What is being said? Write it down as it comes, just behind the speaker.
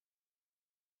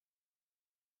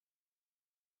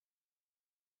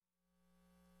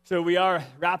So we are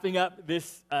wrapping up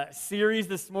this series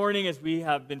this morning as we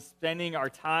have been spending our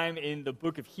time in the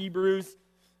book of Hebrews.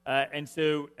 And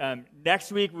so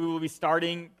next week we will be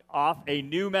starting off a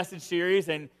new message series,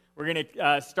 and we're going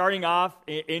to starting off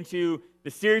into the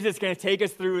series that's going to take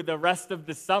us through the rest of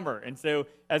the summer. And so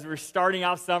as we're starting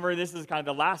off summer, this is kind of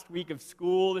the last week of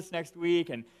school this next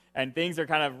week, and things are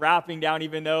kind of wrapping down,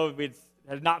 even though it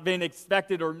has not been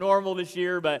expected or normal this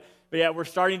year, but yeah, we're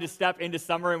starting to step into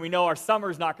summer, and we know our summer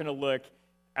is not going to look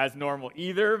as normal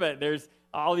either, but there's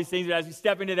all these things. As we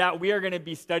step into that, we are going to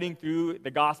be studying through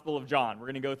the Gospel of John. We're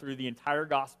going to go through the entire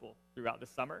Gospel throughout the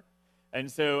summer.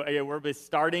 And so we're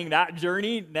starting that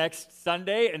journey next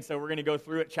Sunday, and so we're going to go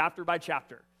through it chapter by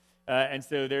chapter. And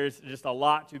so there's just a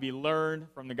lot to be learned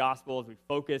from the Gospel as we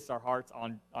focus our hearts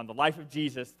on the life of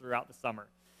Jesus throughout the summer.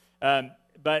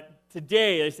 But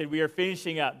today, as I said, we are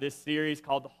finishing up this series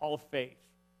called The Hall of Faith.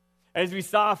 As we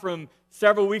saw from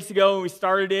several weeks ago when we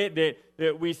started it,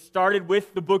 that we started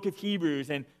with the book of Hebrews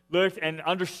and looked and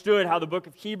understood how the book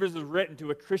of Hebrews was written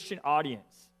to a Christian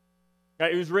audience.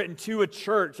 Right? It was written to a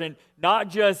church, and not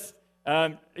just,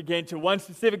 again, to one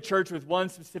specific church with one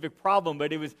specific problem,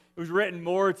 but it was written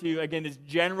more to, again, this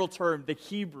general term, the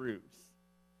Hebrews.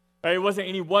 Right? It wasn't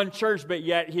any one church, but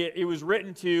yet it was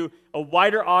written to a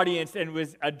wider audience and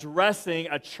was addressing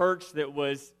a church that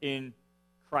was in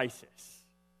crisis.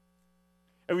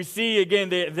 And we see, again,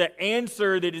 the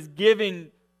answer that is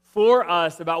given for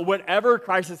us about whatever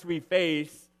crisis we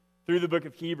face through the book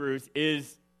of Hebrews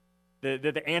is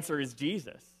the answer is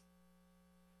Jesus.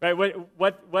 Right?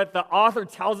 What the author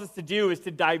tells us to do is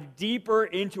to dive deeper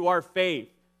into our faith,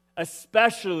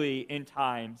 especially in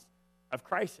times of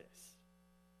crisis.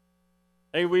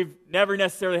 We've never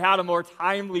necessarily had a more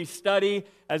timely study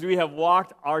as we have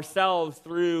walked ourselves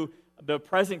through the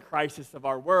present crisis of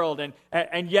our world,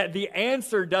 and yet the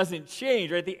answer doesn't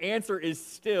change, right? The answer is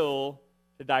still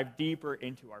to dive deeper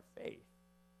into our faith.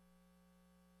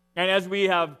 And as we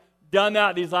have done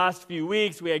that these last few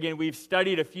weeks, we've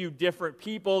studied a few different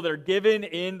people that are given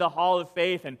in the Hall of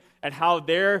Faith and how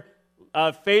their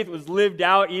faith was lived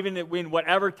out even when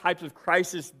whatever types of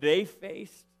crisis they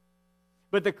faced.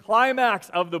 But the climax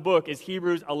of the book is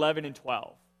Hebrews 11 and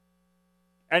 12.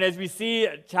 And as we see,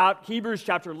 Hebrews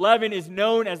chapter 11 is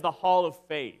known as the Hall of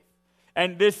Faith.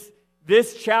 And this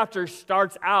chapter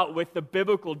starts out with the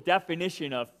biblical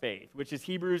definition of faith, which is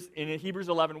Hebrews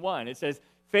 11:1. It says,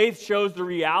 faith shows the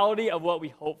reality of what we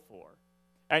hope for,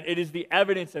 and it is the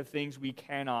evidence of things we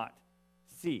cannot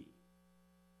see.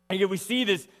 And yet we see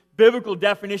this biblical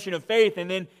definition of faith, and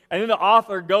then the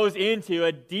author goes into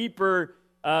a deeper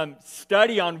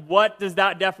study on what does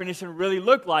that definition really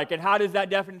look like, and how does that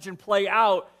definition play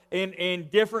out in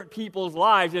different people's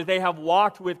lives as they have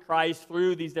walked with Christ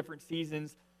through these different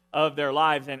seasons of their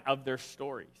lives and of their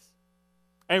stories.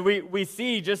 And we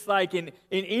see, just like in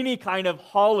any kind of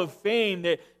hall of fame,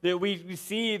 that we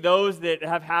see those that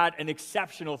have had an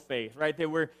exceptional faith, right? That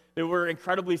were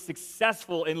incredibly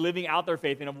successful in living out their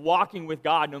faith and of walking with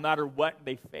God no matter what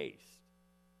they faced.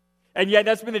 And yet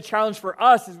that's been the challenge for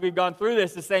us as we've gone through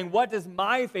this, is saying, what does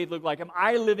my faith look like? Am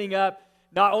I living up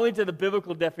not only to the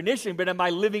biblical definition, but am I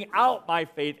living out my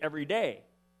faith every day?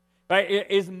 Right?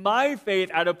 Is my faith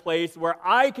at a place where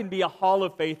I can be a Hall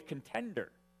of Faith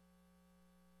contender?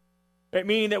 Right?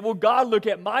 Meaning that will God look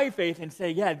at my faith and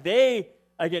say, yeah, they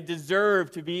again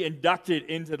deserve to be inducted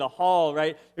into the hall,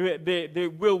 right?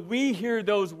 Will we hear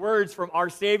those words from our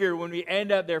Savior when we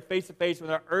end up there face to face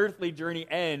when our earthly journey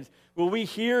ends? Will we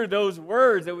hear those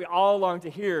words that we all long to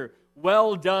hear?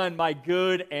 Well done, my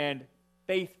good and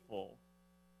faithful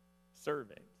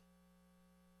servant.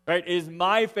 Right? Is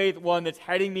my faith one that's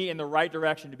heading me in the right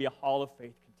direction to be a Hall of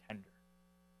Faith contender?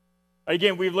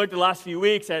 Again, we've looked the last few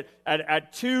weeks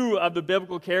at two of the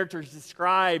biblical characters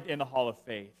described in the Hall of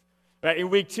Faith. Right?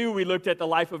 In week 2, we looked at the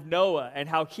life of Noah and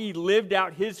how he lived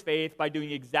out his faith by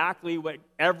doing exactly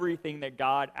everything that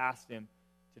God asked him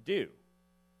to do.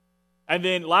 And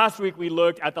then last week, we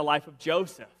looked at the life of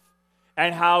Joseph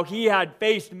and how he had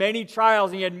faced many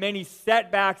trials and he had many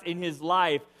setbacks in his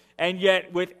life. And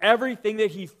yet, with everything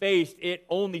that he faced, it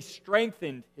only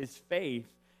strengthened his faith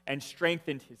and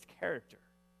strengthened his character.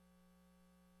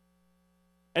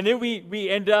 And then we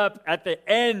end up at the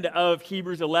end of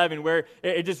Hebrews 11, where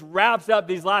it just wraps up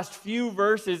these last few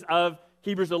verses of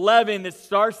Hebrews 11 that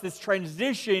starts this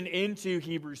transition into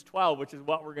Hebrews 12, which is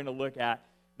what we're going to look at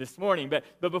this morning. But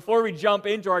before we jump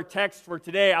into our text for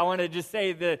today, I want to just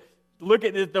say look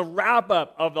at the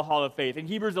wrap-up of the Hall of Faith in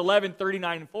Hebrews 11,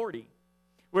 39 and 40,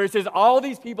 where it says, all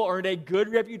these people earned a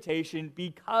good reputation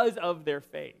because of their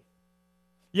faith.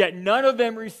 Yet none of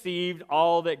them received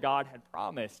all that God had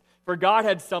promised. For God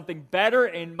had something better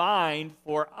in mind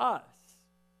for us,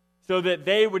 so that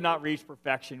they would not reach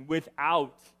perfection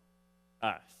without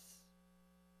us.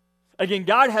 Again,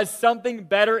 God has something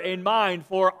better in mind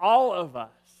for all of us.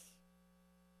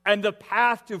 And the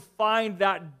path to find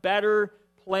that better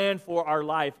plan for our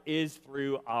life is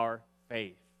through our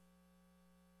faith.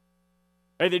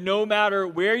 Right? That no matter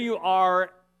where you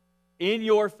are in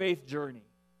your faith journey,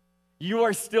 you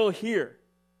are still here.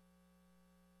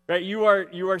 Right? You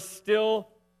are still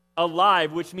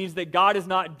alive, which means that God is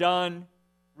not done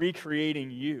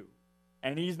recreating you.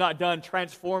 And He's not done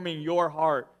transforming your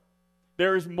heart.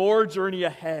 There is more journey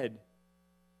ahead.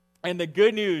 And the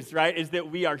good news, right, is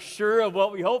that we are sure of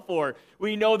what we hope for.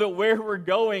 We know that where we're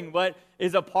going, what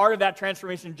is a part of that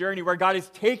transformation journey, where God is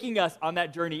taking us on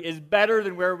that journey, is better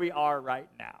than where we are right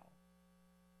now.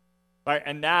 Right?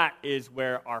 And that is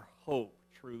where our hope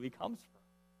truly comes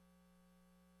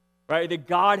from. Right? That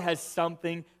God has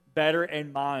something better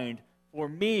in mind for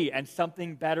me and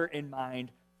something better in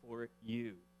mind for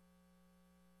you.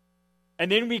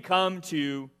 And then we come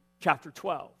to chapter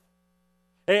 12.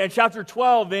 And chapter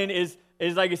 12 then is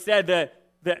like I said,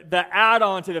 the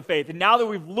add-on to the faith. And now that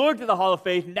we've looked at the hall of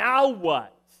faith, now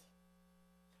what?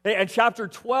 And chapter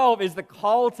 12 is the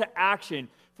call to action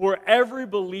for every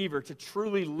believer to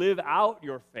truly live out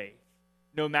your faith,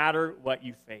 no matter what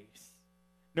you face.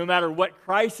 No matter what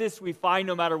crisis we find,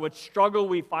 no matter what struggle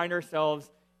we find ourselves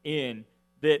in,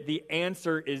 that the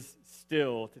answer is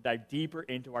still to dive deeper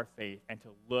into our faith and to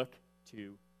look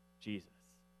to Jesus.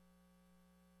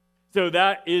 So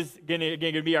that is going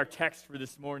to be our text for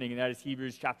this morning, and that is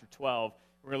Hebrews chapter 12.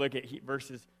 We're going to look at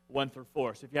verses 1 through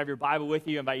 4. So if you have your Bible with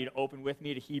you, I invite you to open with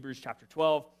me to Hebrews chapter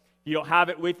 12. If you don't have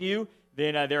it with you,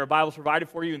 then there are Bibles provided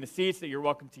for you in the seats that you're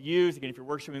welcome to use. Again, if you're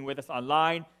worshiping with us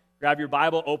online, grab your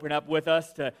Bible, open up with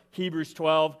us to Hebrews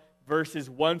 12, verses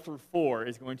 1 through 4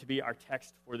 is going to be our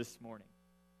text for this morning.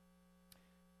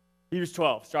 Hebrews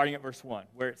 12, starting at verse 1,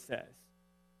 where it says,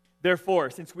 "Therefore,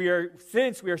 since we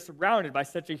are surrounded by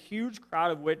such a huge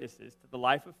crowd of witnesses to the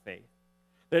life of faith,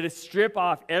 let us strip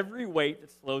off every weight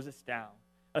that slows us down,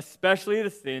 especially the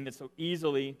sin that so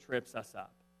easily trips us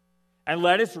up. And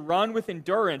let us run with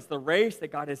endurance the race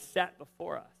that God has set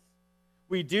before us.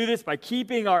 We do this by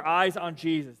keeping our eyes on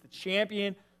Jesus, the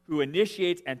champion who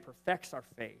initiates and perfects our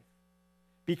faith.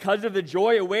 Because of the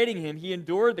joy awaiting him, he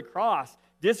endured the cross,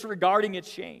 disregarding its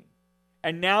shame.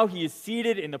 And now he is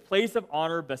seated in the place of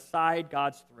honor beside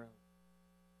God's throne.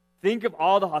 Think of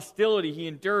all the hostility he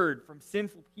endured from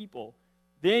sinful people.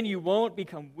 Then you won't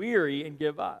become weary and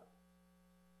give up.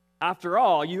 After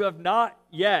all, you have not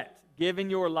yet given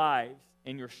your lives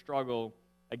in your struggle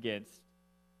against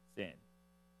sin."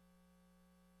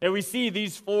 And we see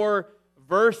these 4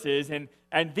 verses,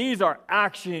 and these are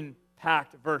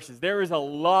action-packed verses. There is a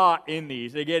lot in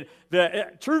these. Again,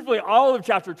 truthfully, all of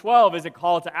chapter 12 is a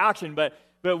call to action, but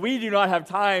we do not have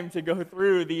time to go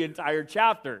through the entire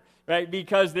chapter, right?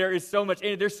 Because there is so much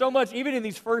in it. There's so much, even in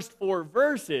these first 4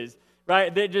 verses,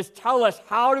 right, that just tell us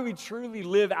how do we truly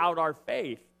live out our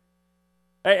faith.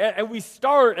 And we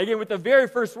start, again, with the very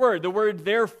first word, the word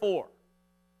therefore.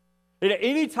 And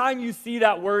anytime you see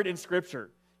that word in Scripture,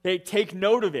 take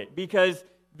note of it, because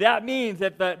that means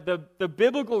that the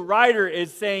biblical writer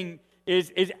is saying,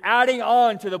 is adding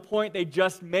on to the point they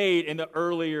just made in the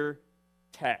earlier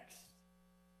text.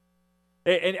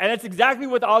 And that's exactly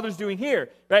what the author's doing here.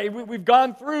 Right? We've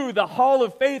gone through the hall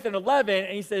of faith in 11,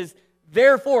 and he says,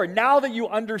 therefore, now that you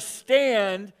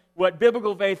understand what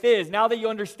biblical faith is, now that you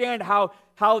understand how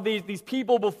these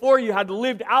people before you had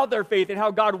lived out their faith and how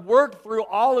God worked through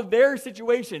all of their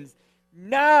situations,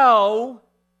 now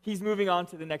he's moving on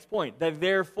to the next point, the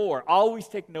therefore. Always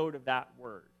take note of that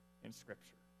word in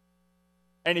Scripture.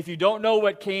 And if you don't know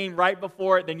what came right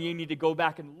before it, then you need to go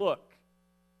back and look,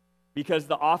 because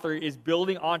the author is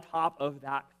building on top of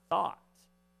that thought.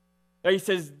 Now he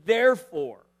says,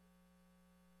 therefore,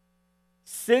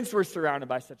 since we're surrounded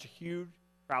by such a huge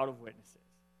crowd of witnesses.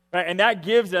 Right? And that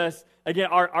gives us, again,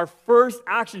 our first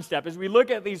action step. As we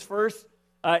look at these first,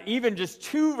 even just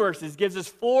 2 verses, gives us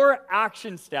 4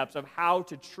 action steps of how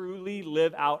to truly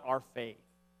live out our faith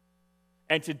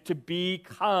and to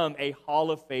become a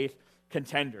hall of faith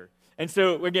contender. And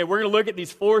so, again, we're going to look at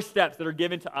these 4 steps that are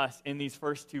given to us in these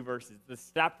first 2 verses. The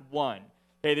step 1,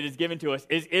 that is given to us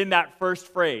is in that first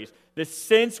phrase, the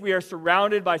since we are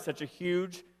surrounded by such a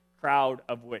huge crowd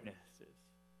of witnesses.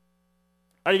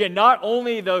 And again, not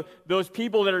only those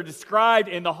people that are described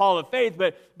in the hall of faith,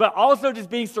 but also just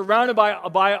being surrounded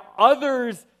by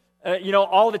others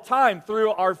all the time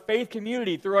through our faith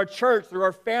community, through our church, through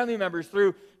our family members,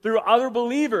 through other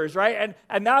believers, right?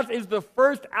 And that is the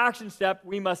first action step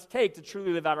we must take to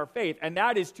truly live out our faith, and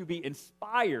that is to be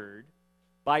inspired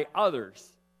by others'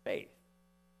 faith.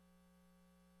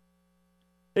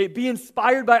 Be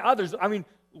inspired by others. I mean,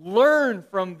 learn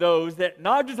from those that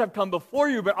not just have come before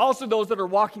you, but also those that are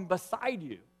walking beside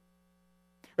you.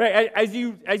 Right? As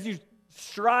you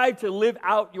strive to live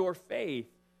out your faith,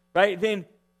 right? Then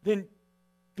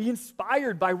be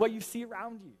inspired by what you see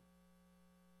around you.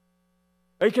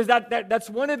 Right? Because that's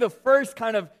one of the first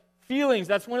kind of feelings,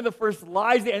 that's one of the first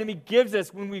lies the enemy gives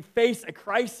us when we face a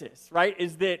crisis, right?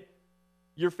 Is that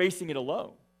you're facing it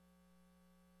alone.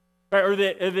 Right? Or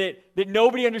that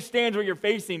nobody understands what you're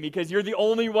facing because you're the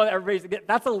only one that ever faces it.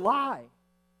 That's a lie.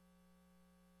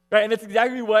 Right? And that's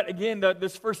exactly what, again,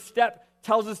 this first step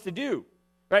tells us to do.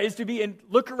 Right? Is to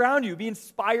look around you, be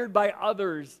inspired by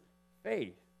others'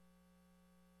 faith.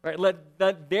 Right?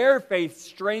 Let their faith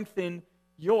strengthen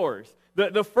yours.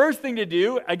 The first thing to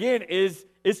do, again, is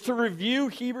to review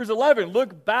Hebrews 11.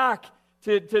 Look back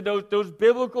to those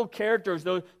biblical characters,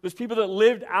 those people that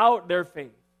lived out their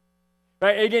faith.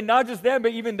 Right? Again, not just them,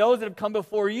 but even those that have come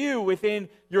before you within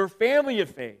your family of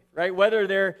faith, right? Whether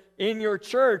they're in your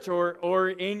church or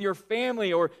in your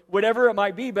family or whatever it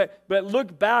might be, but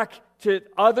look back to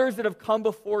others that have come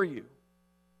before you.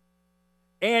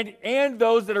 And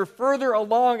those that are further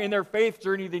along in their faith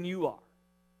journey than you are.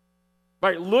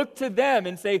 Right? Look to them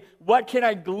and say, what can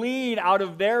I glean out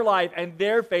of their life and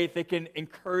their faith that can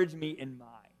encourage me in mine?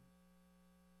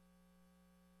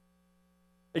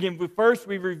 Again, first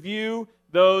we review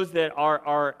those that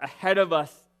are ahead of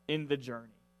us in the journey.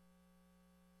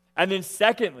 And then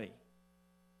secondly,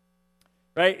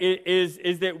 right,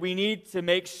 is that we need to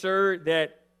make sure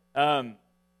that,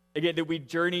 again, that we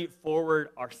journey forward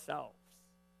ourselves.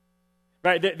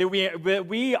 Right, that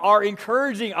we are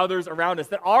encouraging others around us,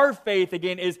 that our faith,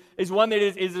 again, is one that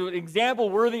is an example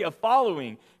worthy of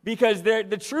following. Because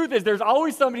the truth is there's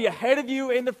always somebody ahead of you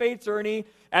in the faith journey,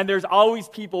 and there's always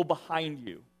people behind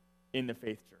you in the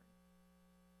faith journey.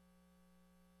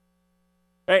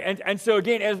 Right? And so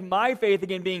again, as my faith,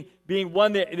 again, being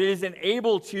one that is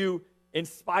able to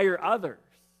inspire others.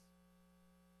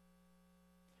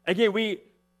 Again, we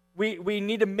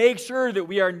need to make sure that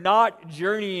we are not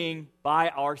journeying by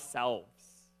ourselves.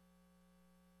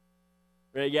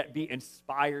 Right? Yet be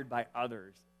inspired by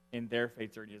others in their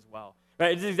faith journey as well.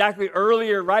 Right? It's exactly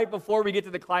earlier, right before we get to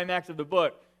the climax of the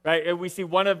book, right? And we see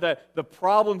one of the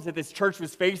problems that this church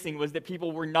was facing was that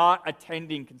people were not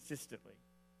attending consistently.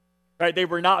 Right? They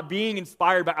were not being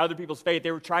inspired by other people's faith.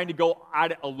 They were trying to go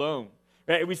at it alone.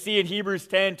 Right? We see in Hebrews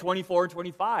 10, 24 and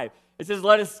 25, it says,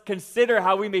 let us consider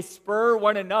how we may spur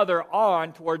one another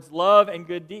on towards love and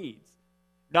good deeds,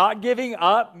 not giving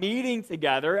up meeting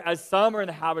together as some are in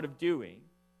the habit of doing,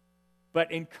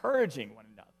 but encouraging one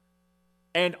another,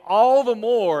 and all the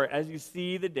more as you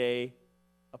see the day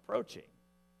approaching.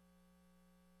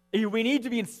 We need to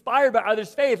be inspired by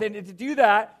others' faith, and to do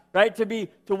that, right,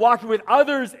 to walk with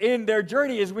others in their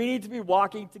journey is we need to be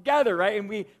walking together, right? And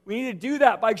we need to do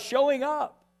that by showing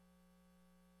up.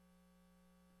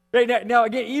 Right, now,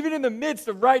 again, even in the midst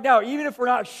of right now, even if we're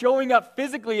not showing up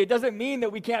physically, it doesn't mean that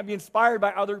we can't be inspired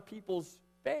by other people's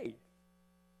faith.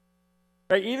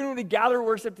 Right? Even when we gather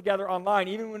worship together online,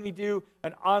 even when we do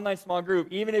an online small group,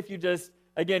 even if you just,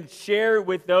 again, share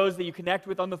with those that you connect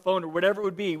with on the phone or whatever it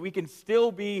would be, we can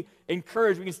still be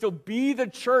encouraged. We can still be the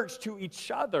church to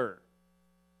each other.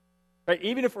 Right?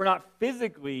 Even if we're not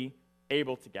physically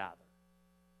able to gather.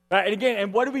 Right? And again,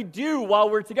 and what do we do while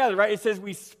we're together? Right? It says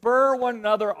we spur one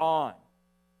another on.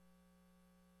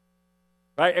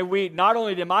 Right? And we, not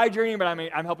only did my journey, but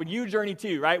I'm helping you journey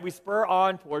too, right? We spur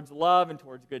on towards love and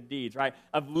towards good deeds, right?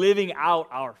 Of living out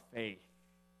our faith.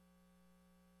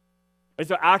 And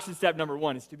so action step number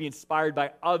 1 is to be inspired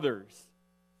by others'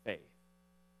 faith.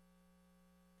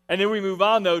 And then we move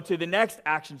on, though, to the next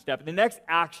action step. And the next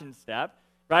action step,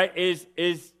 right, is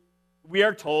we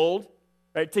are told,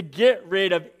 right, to get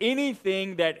rid of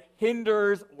anything that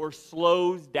hinders or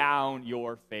slows down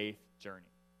your faith journey.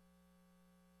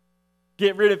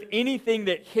 Get rid of anything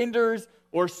that hinders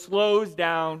or slows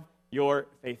down your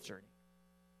faith journey.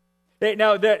 Okay,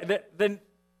 now, again,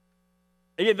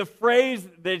 the phrase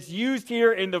that's used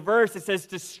here in the verse, it says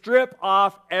to strip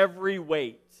off every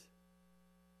weight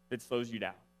that slows you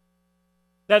down.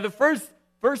 Now, the first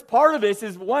part of this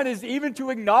is even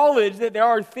to acknowledge that there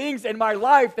are things in my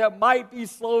life that might be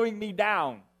slowing me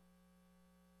down.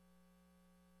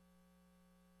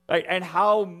 Right? And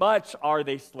how much are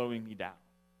they slowing me down?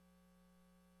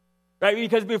 Right?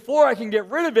 Because before I can get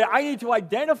rid of it, I need to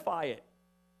identify it.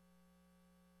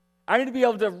 I need to be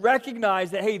able to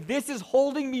recognize that, hey, this is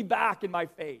holding me back in my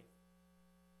faith.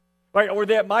 Right? Or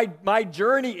that my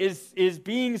journey is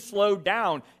being slowed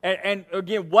down. And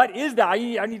again, what is that? I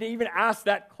need to even ask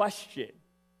that question.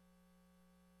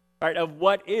 Right? Of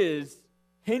what is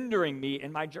hindering me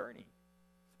in my journey.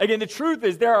 Again, the truth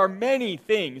is there are many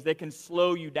things that can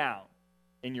slow you down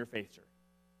in your faith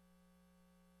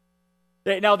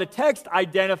journey. Now, the text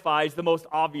identifies the most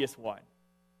obvious one.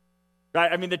 Right?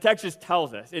 I mean, the text just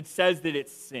tells us. It says that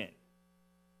it's sin.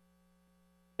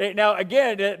 Now,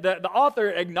 again, the author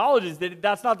acknowledges that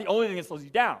that's not the only thing that slows you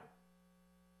down.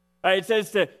 Right? It says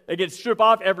to, again, strip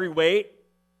off every weight,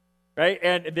 right?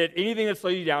 And that anything that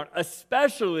slows you down,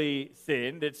 especially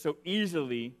sin that so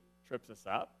easily trips us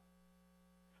up.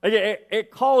 Again, it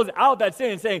calls out that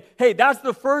sin and saying, hey, that's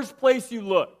the first place you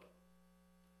look.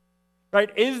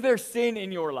 Right? Is there sin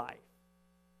in your life?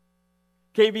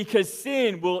 Okay, because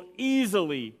sin will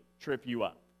easily trip you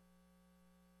up.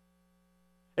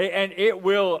 And it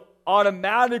will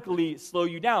automatically slow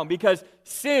you down because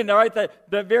sin, all right,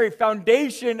 the very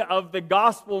foundation of the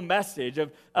gospel message,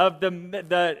 of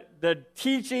the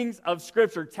teachings of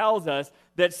Scripture tells us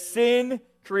that sin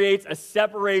creates a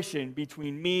separation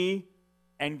between me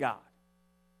and God.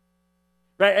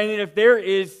 Right? And if there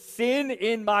is sin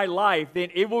in my life, then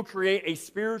it will create a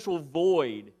spiritual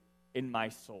void in my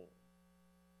soul.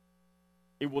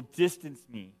 It will distance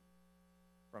me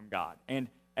from God. And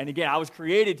again, I was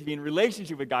created to be in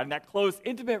relationship with God, in that close,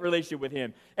 intimate relationship with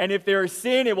Him. And if there is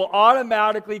sin, it will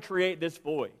automatically create this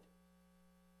void.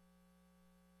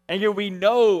 And here we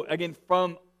know, again,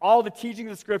 from all the teachings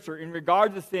of Scripture in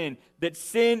regards to sin, that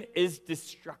sin is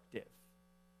destructive.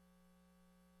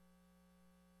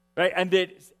 Right? And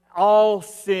that all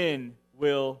sin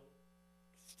will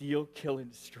steal, kill,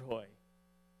 and destroy.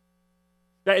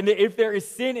 Right? And that if there is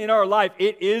sin in our life,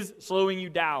 it is slowing you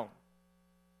down.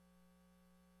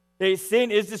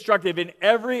 Sin is destructive in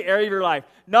every area of your life.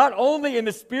 Not only in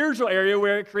the spiritual area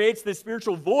where it creates this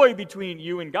spiritual void between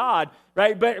you and God,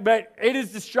 right? But it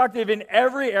is destructive in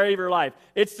every area of your life.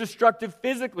 It's destructive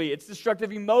physically. It's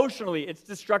destructive emotionally. It's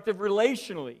destructive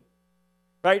relationally.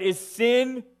 Right?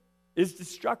 Sin is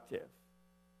destructive.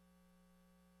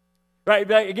 Right?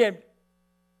 But again,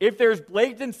 if there's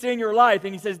blatant sin in your life,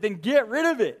 and he says, then get rid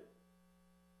of it.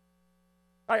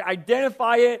 Right?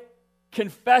 Identify it,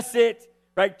 confess it,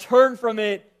 right? Turn from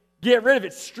it, get rid of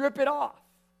it, strip it off.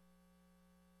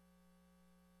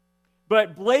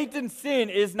 But blatant sin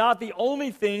is not the only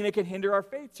thing that can hinder our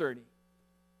faith journey.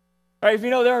 Right? As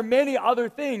we know, there are many other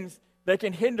things that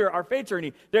can hinder our faith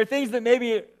journey. There are things that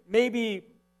maybe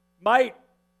might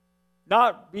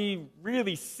not be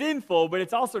really sinful, but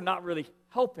it's also not really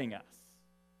helping us.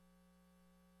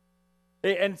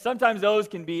 And sometimes those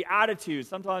can be attitudes.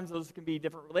 Sometimes those can be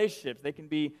different relationships. They can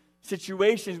be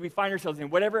situations we find ourselves in,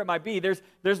 whatever it might be. There's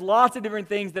lots of different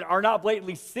things that are not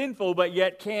blatantly sinful, but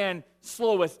yet can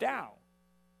slow us down.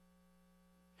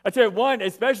 I tell you, one,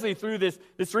 especially through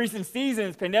this recent season,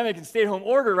 this pandemic and stay-at-home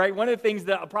order, right? One of the things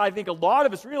that I probably think a lot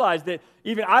of us realize, that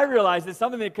even I realize, that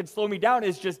something that could slow me down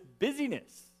is just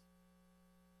busyness.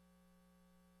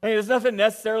 I mean, there's nothing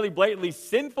necessarily blatantly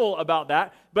sinful about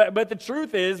that, but the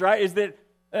truth is, right, is that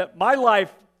my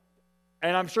life,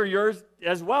 and I'm sure yours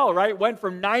as well, right, went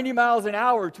from 90 miles an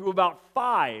hour to about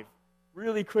 5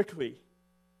 really quickly.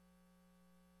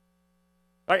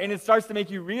 Right? And it starts to make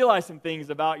you realize some things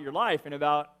about your life and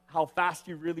about how fast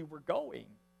you really were going.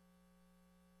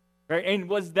 Right? And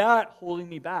was that holding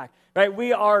me back? Right?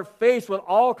 We are faced with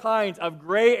all kinds of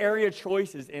gray area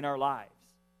choices in our lives.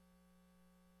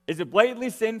 Is it blatantly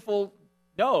sinful?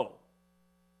 No.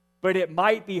 But it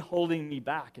might be holding me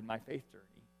back in my faith journey.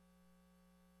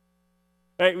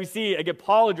 Right? We see, again,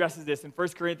 Paul addresses this in 1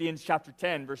 Corinthians chapter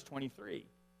 10, verse 23,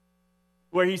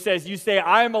 where he says, you say,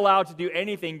 I am allowed to do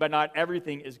anything, but not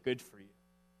everything is good for you.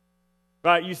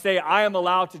 Right? You say, I am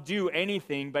allowed to do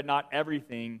anything, but not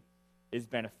everything is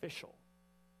beneficial.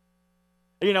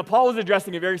 You know, Paul was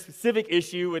addressing a very specific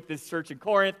issue with this church in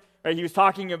Corinth. Right? He was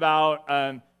talking about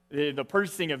the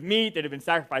purchasing of meat that had been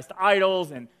sacrificed to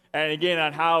idols, and again,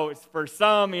 on how for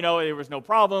some, you know, there was no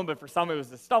problem, but for some it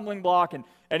was a stumbling block. And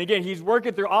again, he's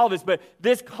working through all this, but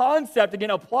this concept, again,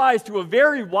 applies to a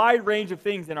very wide range of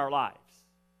things in our lives.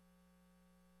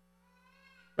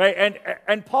 Right?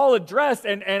 And Paul addressed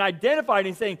and identified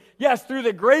and saying, yes, through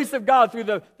the grace of God, through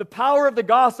the power of the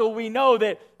gospel, we know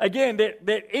that, again,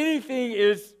 that anything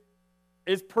is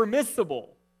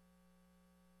permissible.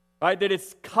 Right? That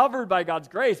it's covered by God's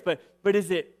grace, but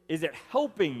is it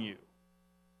helping you?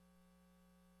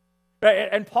 Right?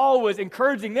 And Paul was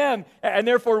encouraging them, and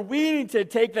therefore we need to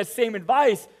take that same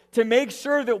advice to make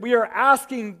sure that we are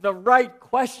asking the right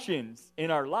questions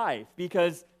in our life.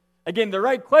 Because, again, the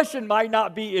right question might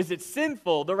not be, is it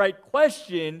sinful? The right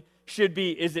question should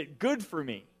be, is it good for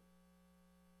me?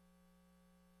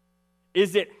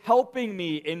 Is it helping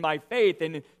me in my faith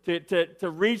and to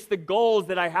reach the goals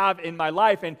that I have in my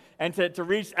life and to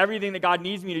reach everything that God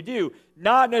needs me to do?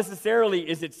 Not necessarily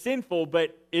is it sinful,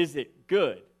 but is it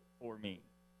good for me?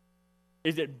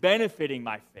 Is it benefiting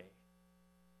my faith?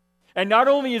 And not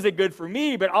only is it good for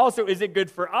me, but also is it good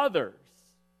for others?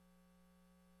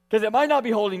 Because it might not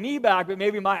be holding me back, but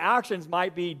maybe my actions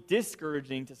might be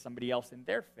discouraging to somebody else in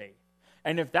their faith.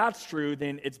 And if that's true,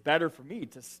 then it's better for me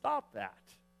to stop that.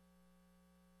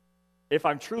 If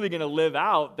I'm truly going to live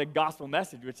out the gospel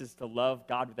message, which is to love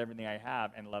God with everything I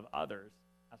have and love others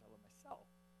as I love myself.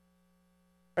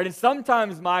 Right? And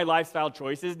sometimes my lifestyle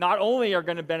choices not only are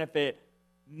going to benefit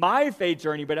my faith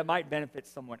journey, but it might benefit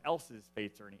someone else's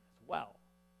faith journey as well.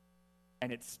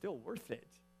 And it's still worth it.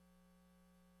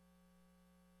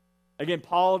 Again,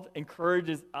 Paul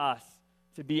encourages us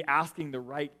to be asking the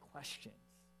right questions.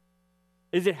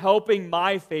 Is it helping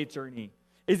my faith journey?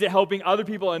 Is it helping other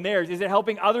people in theirs? Is it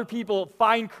helping other people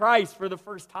find Christ for the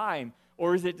first time?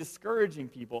 Or is it discouraging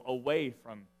people away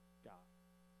from God?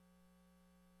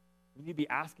 We need to be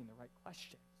asking the right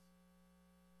questions.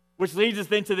 Which leads us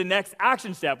then to the next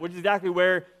action step, which is exactly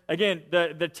where, again,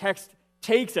 the text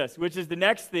takes us, which is the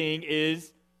next thing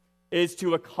is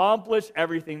to accomplish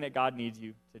everything that God needs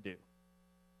you to do.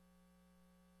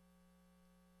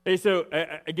 Okay, so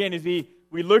again, as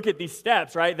we look at these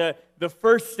steps, right? The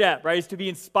first step, right, is to be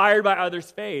inspired by others'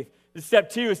 faith. The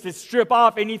step 2 is to strip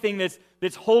off anything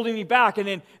that's holding me back.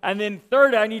 And then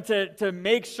third, I need to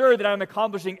make sure that I'm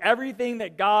accomplishing everything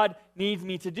that God needs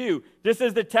me to do. Just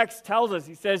as the text tells us,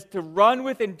 he says to run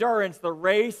with endurance the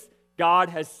race God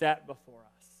has set before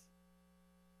us.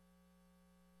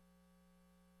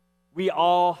 We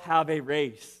all have a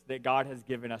race that God has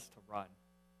given us to run.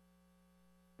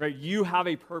 Right? You have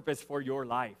a purpose for your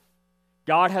life.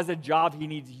 God has a job he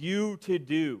needs you to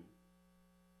do.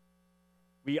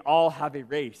 We all have a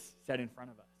race set in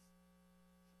front of us.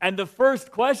 And the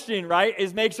first question, right,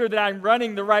 is make sure that I'm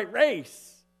running the right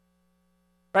race.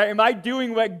 Right? Am I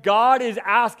doing what God is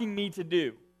asking me to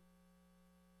do?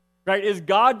 Right? Is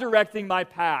God directing my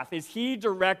path? Is he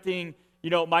directing,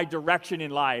 my direction in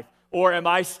life? Or am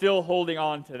I still holding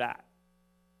on to that?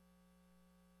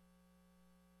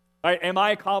 Right? Am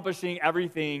I accomplishing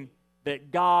everything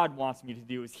that God wants me to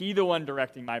do? Is he the one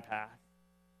directing my path,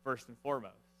 first and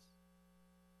foremost?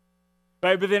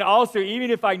 Right? But then also,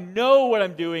 even if I know what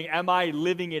I'm doing, am I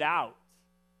living it out?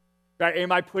 Right?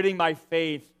 Am I putting my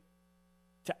faith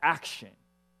to action?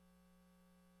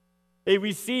 Hey,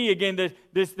 we see, again,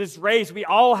 this race, we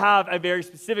all have a very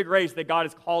specific race that God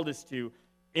has called us to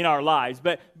in our lives.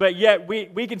 But yet,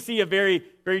 we can see a very,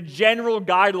 very general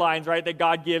guidelines, right, that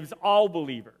God gives all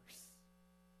believers.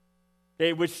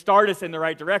 Okay, which start us in the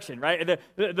right direction, right?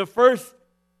 The first,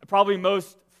 probably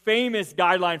most famous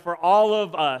guideline for all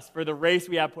of us, for the race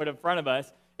we have put in front of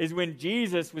us, is when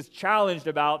Jesus was challenged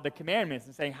about the commandments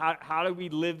and saying, how do we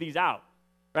live these out,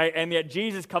 right? And yet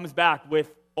Jesus comes back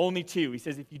with only 2. He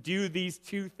says, if you do these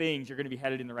 2 things, you're going to be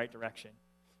headed in the right direction.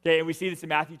 Okay, and we see this in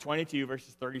Matthew 22,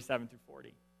 verses 37 through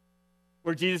 40,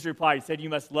 where Jesus replied, he said, you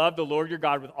must love the Lord your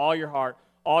God with all your heart,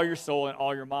 all your soul, and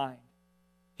all your mind.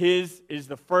 His is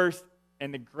the first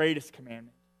and the greatest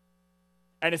commandment.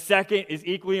 And a second is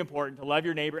equally important, to love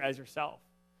your neighbor as yourself.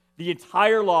 The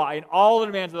entire law and all the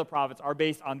demands of the prophets are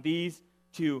based on these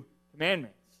 2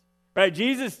 commandments. Right?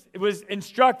 Jesus was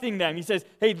instructing them. He says,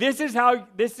 hey, this is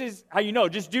how you know.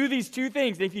 Just do these 2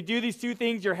 things. And if you do these 2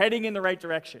 things, you're heading in the right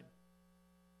direction.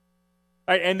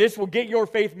 Right? And this will get your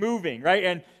faith moving,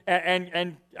 right?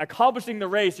 And accomplishing the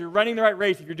race, you're running the right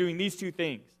race if you're doing these 2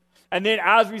 things. And then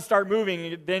as we start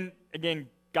moving, then again,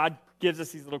 God gives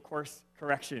us these little course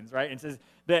corrections, right? And says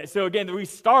that, so again, we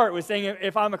start with saying,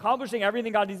 if I'm accomplishing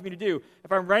everything God needs me to do,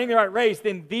 if I'm running the right race,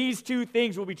 then these 2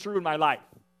 things will be true in my life.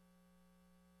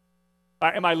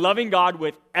 Right? Am I loving God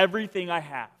with everything I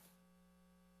have?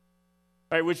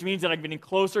 Right? Which means that I'm getting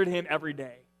closer to him every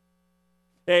day.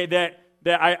 Okay?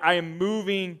 That I am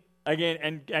moving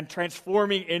again and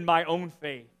transforming in my own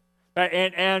faith. Right?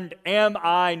 And am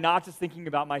I not just thinking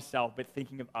about myself, but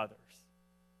thinking of others?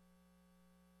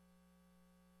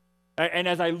 And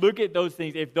as I look at those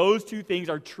things, if those 2 things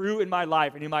are true in my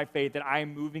life and in my faith, that I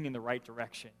am moving in the right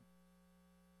direction.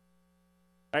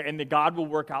 Right? And that God will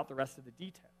work out the rest of the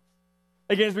details.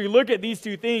 Again, as we look at these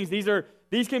 2 things,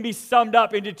 these can be summed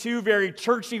up into 2 very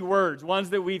churchy words, ones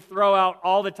that we throw out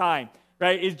all the time.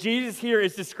 Right? Jesus here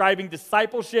is describing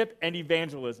discipleship and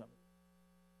evangelism.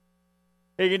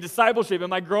 Okay, in discipleship,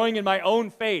 am I growing in my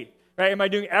own faith? Right? Am I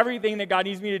doing everything that God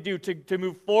needs me to do to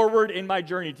move forward in my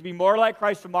journey, to be more like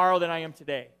Christ tomorrow than I am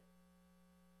today?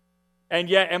 And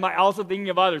yet, am I also thinking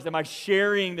of others? Am I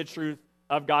sharing the truth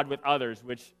of God with others,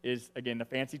 which is, again, the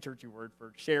fancy churchy word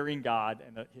for sharing God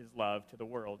and his love to the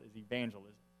world is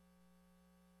evangelism.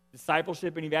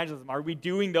 Discipleship and evangelism, are we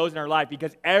doing those in our life?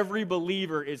 Because every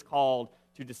believer is called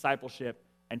to discipleship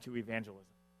and to evangelism.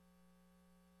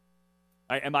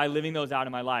 Right? Am I living those out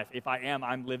in my life? If I am,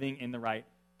 I'm living in the right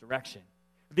direction.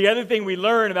 The other thing we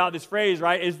learn about this phrase,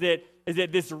 right, is that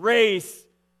this race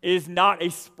is not a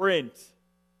sprint.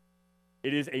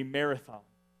 It is a marathon.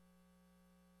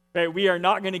 Right? We are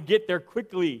not going to get there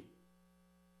quickly.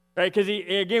 Right? Because,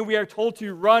 again, we are told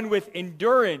to run with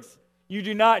endurance. You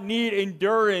do not need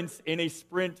endurance in a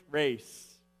sprint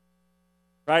race.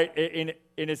 Right?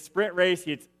 In a sprint race,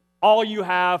 it's all you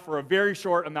have for a very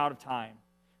short amount of time.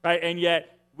 Right? And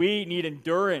yet, we need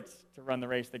endurance to run the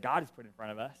race that God has put in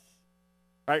front of us.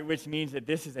 Right? Which means that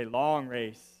this is a long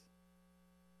race.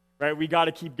 Right? We got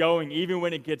to keep going. Even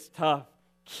when it gets tough,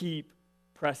 keep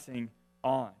pressing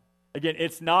on. Again,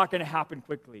 it's not going to happen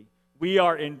quickly.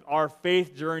 Our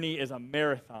faith journey is a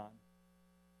marathon,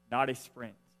 not a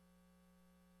sprint.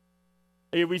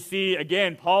 We see,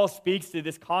 again, Paul speaks to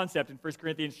this concept in 1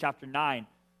 Corinthians chapter 9,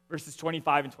 verses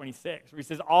 25 and 26, where he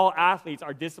says, all athletes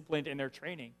are disciplined in their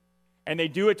training, and they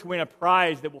do it to win a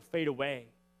prize that will fade away.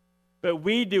 But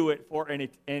we do it for an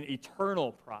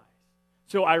eternal prize.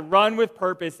 So I run with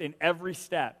purpose in every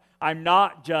step. I'm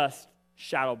not just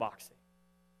shadow boxing.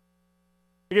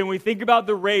 Again, when we think about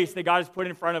the race that God has put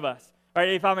in front of us, right?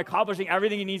 If I'm accomplishing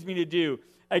everything He needs me to do,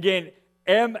 again,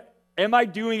 am I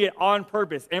doing it on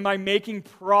purpose? Am I making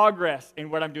progress in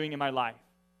what I'm doing in my life?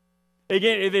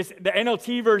 Again, the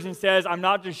NLT version says I'm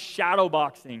not just shadow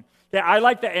boxing. Okay, I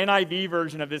like the NIV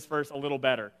version of this verse a little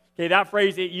better. Okay, that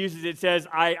phrase it says,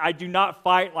 I do not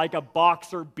fight like a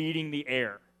boxer beating the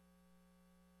air.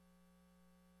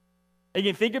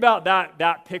 Again, think about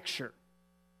that picture.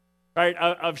 Right,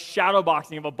 of shadow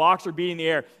boxing, of a boxer beating the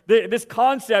air. This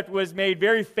concept was made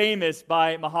very famous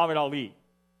by Muhammad Ali.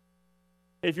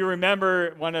 If you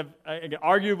remember,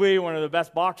 arguably one of the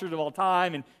best boxers of all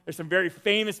time, and there's some very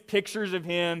famous pictures of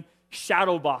him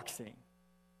shadow boxing.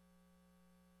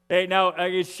 Okay, now,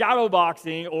 shadow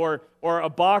boxing or a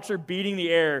boxer beating the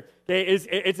air, okay,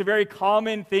 it's a very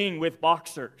common thing with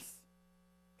boxers.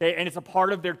 Okay, and it's a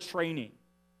part of their training.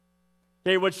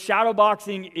 Okay, what shadow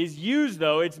boxing is used,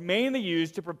 though, it's mainly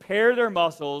used to prepare their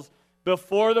muscles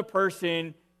before the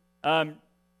person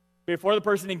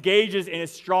engages in a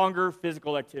stronger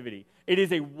physical activity. It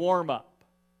is a warm-up.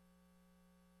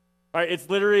 Right? It's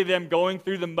literally them going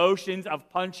through the motions of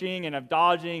punching and of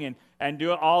dodging and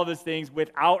doing all of those things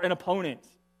without an opponent.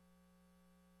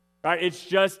 Right? It's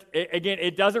just, again,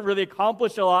 it doesn't really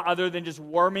accomplish a lot other than just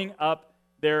warming up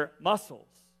their muscles.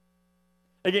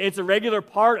 Again, it's a regular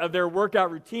part of their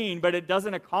workout routine, but it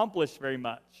doesn't accomplish very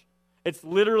much. It's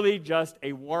literally just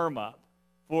a warm-up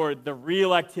for the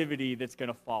real activity that's going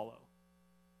to follow.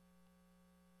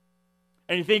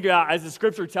 And you think about, as the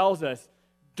scripture tells us,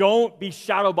 don't be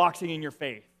shadow boxing in your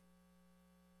faith.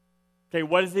 Okay,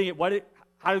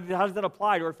 how does that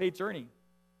apply to our faith journey?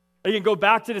 Again, go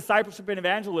back to discipleship and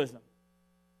evangelism.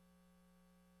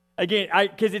 Again,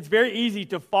 because it's very easy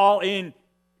to fall in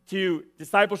to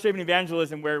discipleship and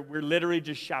evangelism where we're literally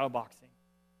just shadow boxing.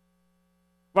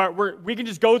 We can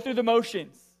just go through the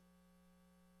motions.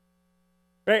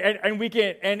 Right?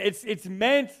 And it's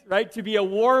meant, right, to be a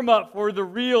warm-up for the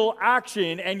real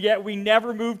action, and yet we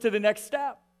never move to the next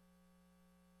step.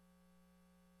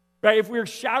 Right? If we're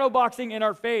shadow boxing in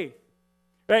our faith,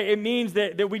 right, it means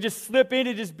that we just slip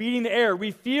into just beating the air.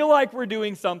 We feel like we're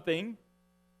doing something,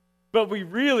 but we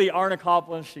really aren't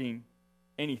accomplishing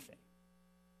anything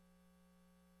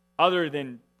other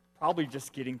than probably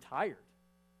just getting tired.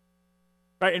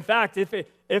 Right? In fact, if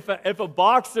a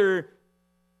boxer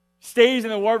stays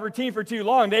in the warm routine for too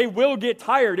long, they will get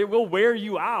tired. It will wear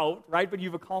you out, right? But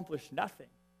you've accomplished nothing.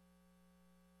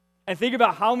 And think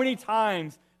about how many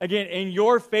times, again, in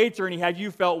your faith journey have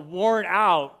you felt worn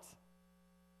out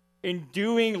in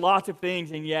doing lots of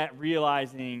things and yet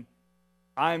realizing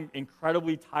I'm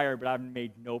incredibly tired, but I've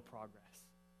made no progress.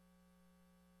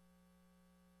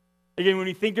 Again, when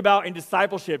we think about in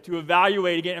discipleship, to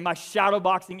evaluate, again, am I shadow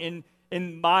boxing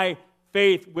in my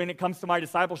faith when it comes to my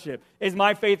discipleship? Is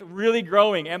my faith really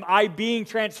growing? Am I being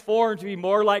transformed to be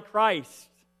more like Christ?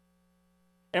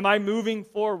 Am I moving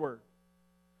forward?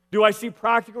 Do I see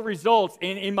practical results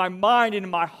in my mind, and in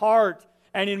my heart,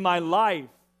 and in my life?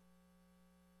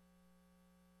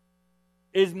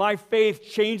 Is my faith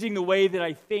changing the way that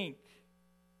I think?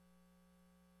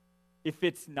 If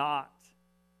it's not,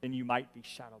 then you might be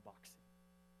shadowboxing.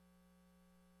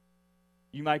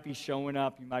 You might be showing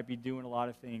up, you might be doing a lot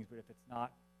of things, but if it's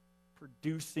not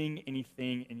producing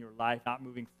anything in your life, not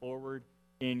moving forward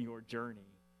in your journey,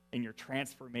 in your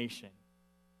transformation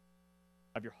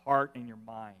of your heart and your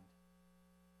mind,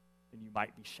 then you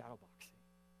might be shadowboxing.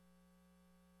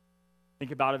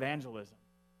 Think about evangelism.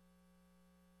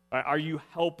 Are you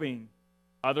helping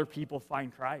other people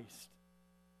find Christ?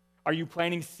 Are you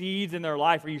planting seeds in their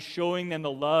life? Are you showing them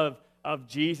the love of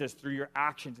Jesus through your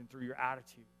actions and through your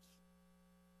attitudes?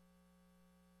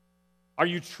 Are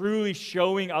you truly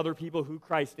showing other people who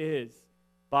Christ is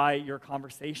by your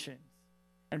conversations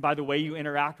and by the way you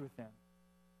interact with them?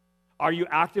 Are you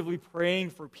actively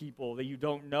praying for people that you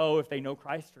don't know if they know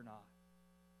Christ or not?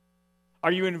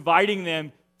 Are you inviting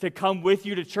them to come with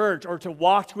you to church or to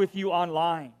watch with you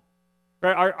online?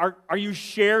 Right? Are you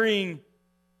sharing,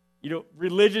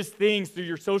 religious things through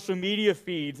your social media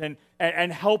feeds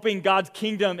and helping God's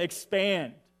kingdom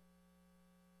expand?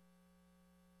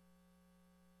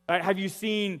 Right? Have you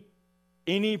seen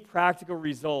any practical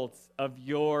results of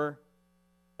your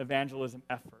evangelism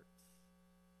efforts?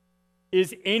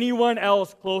 Is anyone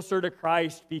else closer to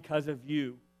Christ because of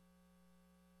you?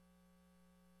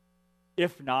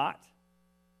 If not,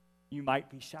 you might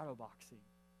be shadowboxing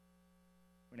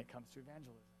when it comes to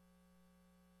evangelism.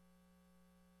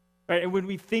 Right? And when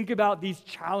we think about these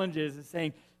challenges and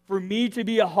saying, for me to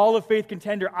be a Hall of Faith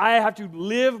contender, I have to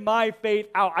live my faith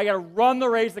out. I got to run the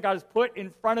race that God has put in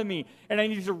front of me, and I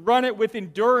need to run it with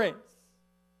endurance.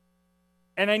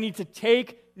 And I need to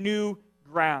take new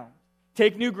ground.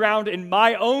 Take new ground in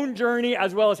my own journey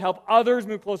as well as help others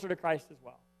move closer to Christ as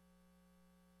well.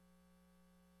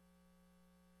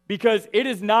 Because it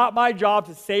is not my job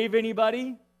to save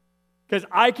anybody, because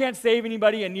I can't save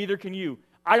anybody and neither can you.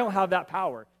 I don't have that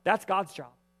power. That's God's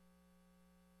job.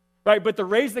 Right? But the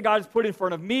race that God has put in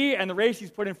front of me and the race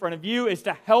He's put in front of you is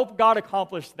to help God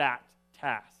accomplish that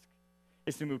task,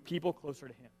 is to move people closer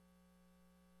to Him.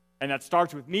 And that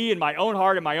starts with me in my own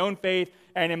heart, in my own faith,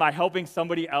 and in my helping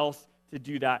somebody else to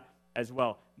do that as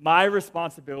well. My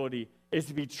responsibility is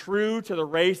to be true to the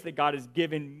race that God has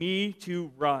given me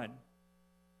to run.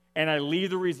 And I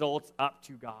leave the results up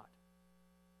to God.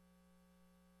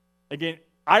 Again,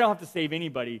 I don't have to save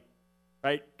anybody,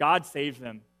 right? God saves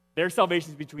them. Their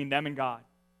salvation is between them and God,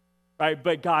 right?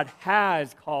 But God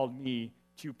has called me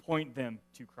to point them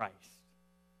to Christ,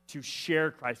 to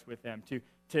share Christ with them,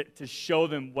 to show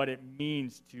them what it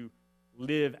means to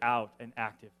live out an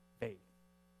active faith.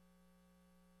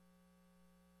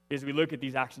 As we look at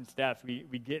these action steps,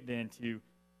 we get then to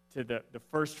the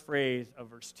first phrase of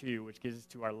verse 2, which gives us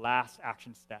to our last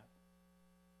action step.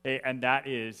 Okay, and that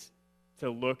is to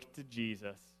look to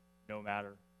Jesus no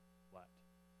matter what.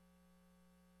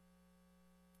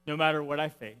 No matter what I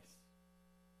face,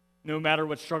 no matter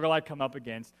what struggle I come up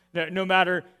against, no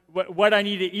matter what I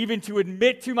need to even to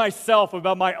admit to myself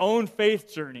about my own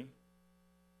faith journey.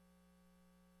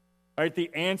 Right,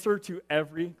 the answer to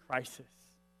every crisis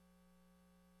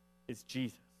is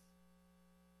Jesus.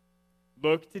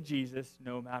 Look to Jesus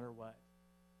no matter what.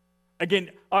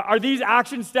 Again, are these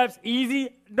action steps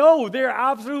easy? No, they're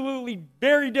absolutely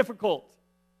very difficult.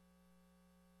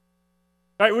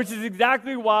 Right, which is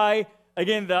exactly why,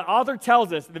 again, the author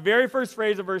tells us, the very first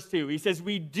phrase of verse 2, he says,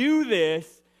 we do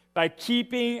this by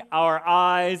keeping our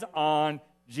eyes on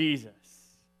Jesus.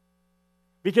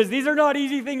 Because these are not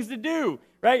easy things to do,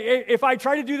 right? If I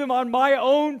try to do them on my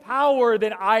own power,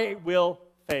 then I will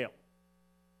fail.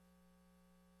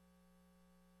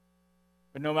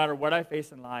 But no matter what I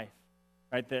face in life,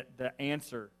 right, the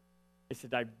answer is to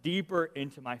dive deeper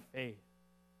into my faith,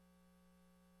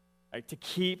 right, to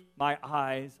keep my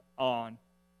eyes on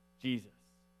Jesus.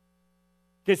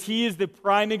 Because He is the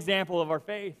prime example of our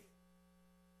faith.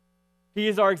 He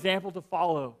is our example to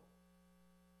follow.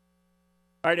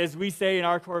 Right, as we say in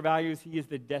our core values, He is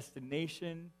the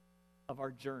destination of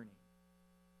our journey.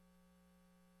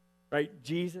 Right,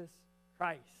 Jesus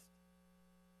Christ.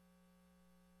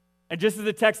 And just as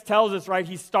the text tells us, right,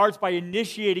 He starts by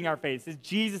initiating our faith. It says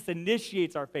Jesus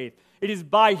initiates our faith. It is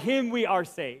by Him we are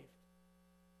saved.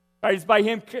 Right, it's by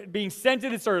Him being sent to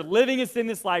this earth, living a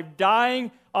sinless life,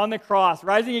 dying on the cross,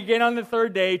 rising again on the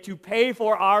third day to pay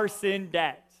for our sin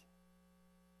debt.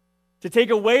 To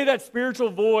take away that spiritual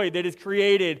void that is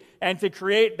created and to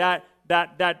create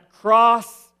that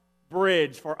cross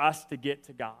bridge for us to get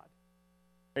to God.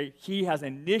 Right? He has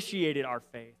initiated our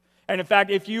faith. And in fact,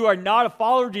 if you are not a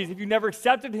follower of Jesus, if you never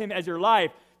accepted Him as your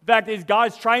life, the fact is God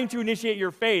is trying to initiate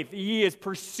your faith. He is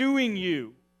pursuing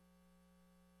you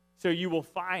so you will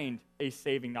find a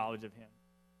saving knowledge of Him.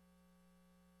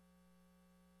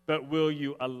 but will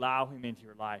you allow him into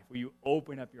your life? Will you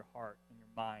open up your heart and your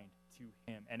mind to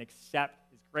him and accept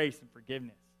his grace and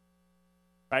forgiveness,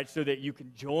 right? So that you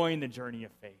can join the journey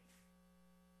of faith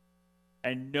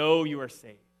and know you are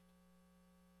saved.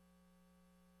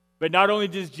 But not only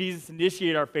does Jesus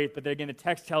initiate our faith, but again, the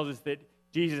text tells us that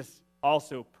Jesus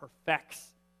also perfects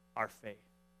our faith.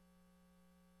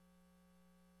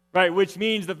 Right, which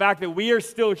means the fact that we are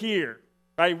still here,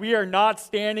 right? We are not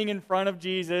standing in front of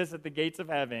Jesus at the gates of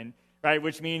heaven, right?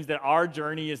 Which means that our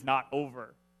journey is not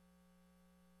over.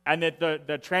 And that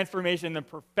the transformation, the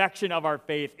perfection of our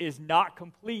faith is not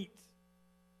complete.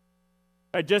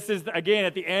 Right? Just as, again,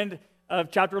 at the end of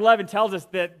chapter 11 tells us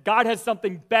that God has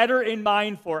something better in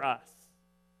mind for us.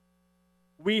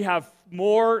 We have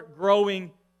more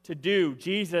growing to do.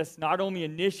 Jesus not only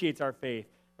initiates our faith,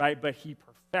 right, but he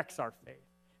perfects our faith.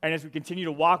 And as we continue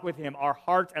to walk with him, our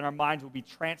hearts and our minds will be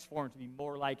transformed to be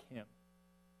more like him.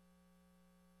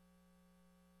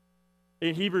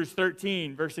 In Hebrews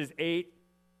 13, verses 8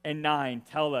 and 9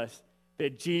 tell us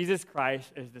that Jesus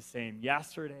Christ is the same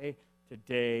yesterday,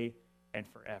 today, and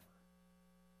forever.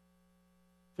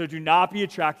 So do not be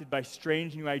attracted by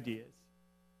strange new ideas,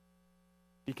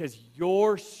 because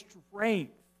your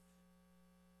strength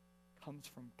comes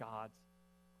from God's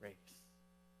grace.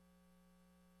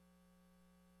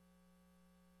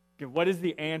 Okay, what is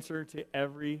the answer to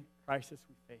every crisis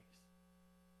we face?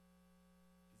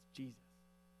 It's Jesus.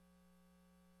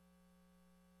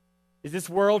 Is this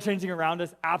world changing around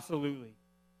us? Absolutely.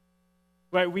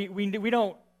 Right? We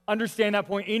don't understand that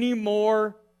point any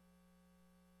more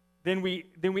than we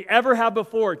ever have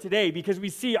before today, because we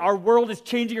see our world is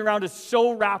changing around us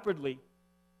so rapidly.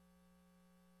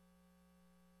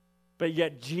 But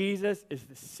yet Jesus is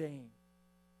the same.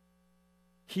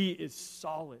 He is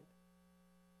solid.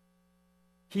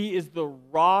 He is the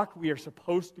rock we are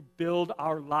supposed to build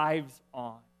our lives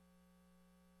on.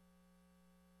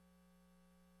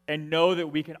 And know that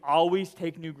we can always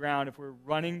take new ground if we're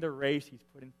running the race he's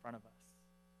put in front of us.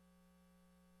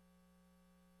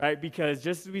 Right? Because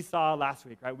just as we saw last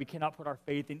week, right, we cannot put our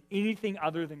faith in anything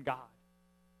other than God.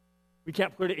 We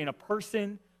can't put it in a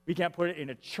person. We can't put it in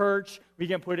a church. We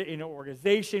can't put it in an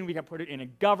organization. We can't put it in a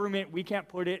government. We can't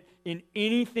put it in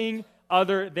anything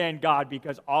other than God,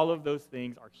 because all of those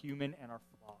things are human and are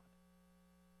flawed.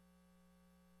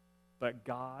 But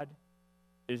God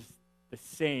is the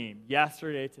same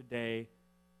yesterday, today,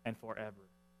 and forever.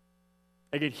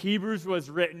 Again, Hebrews was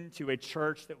written to a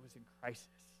church that was in crisis.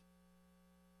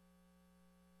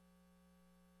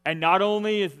 And not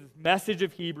only is the message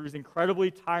of Hebrews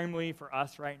incredibly timely for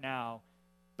us right now,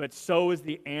 but so is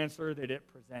the answer that it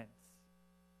presents.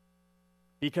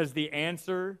 Because the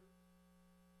answer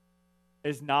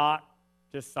is not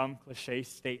just some cliche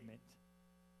statement,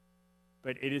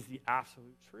 but it is the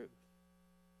absolute truth.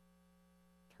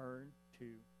 Turn to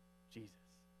Jesus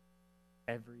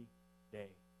every day.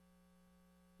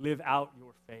 Live out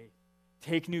your faith.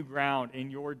 Take new ground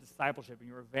in your discipleship, in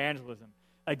your evangelism.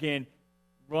 Again,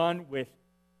 run with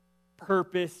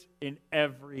purpose in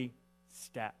every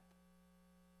step.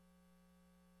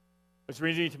 Which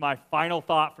brings me to my final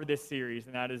thought for this series,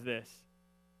 and that is this.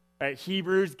 Right?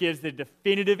 Hebrews gives the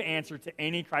definitive answer to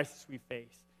any crisis we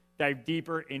face. Dive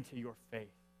deeper into your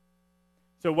faith.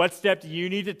 So what step do you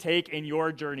need to take in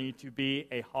your journey to be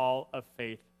a Hall of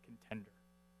Faith contender?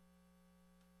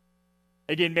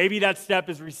 Again, maybe that step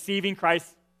is receiving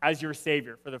Christ as your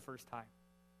Savior for the first time.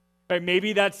 Right?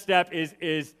 Maybe that step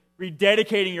is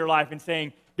rededicating your life and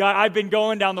saying, God, I've been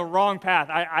going down the wrong path.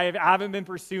 I haven't been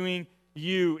pursuing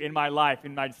you in my life,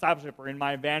 in my discipleship, or in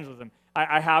my evangelism.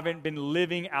 I haven't been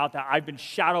living out that. I've been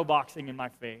shadowboxing in my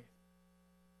faith.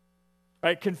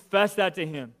 Right? Confess that to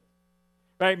him.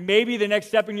 Right? Maybe the next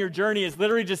step in your journey is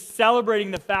literally just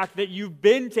celebrating the fact that you've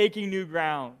been taking new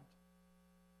ground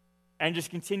and just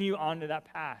continue on to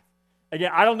that path.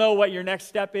 Again, I don't know what your next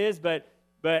step is, but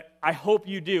I hope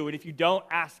you do. And if you don't,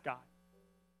 ask God.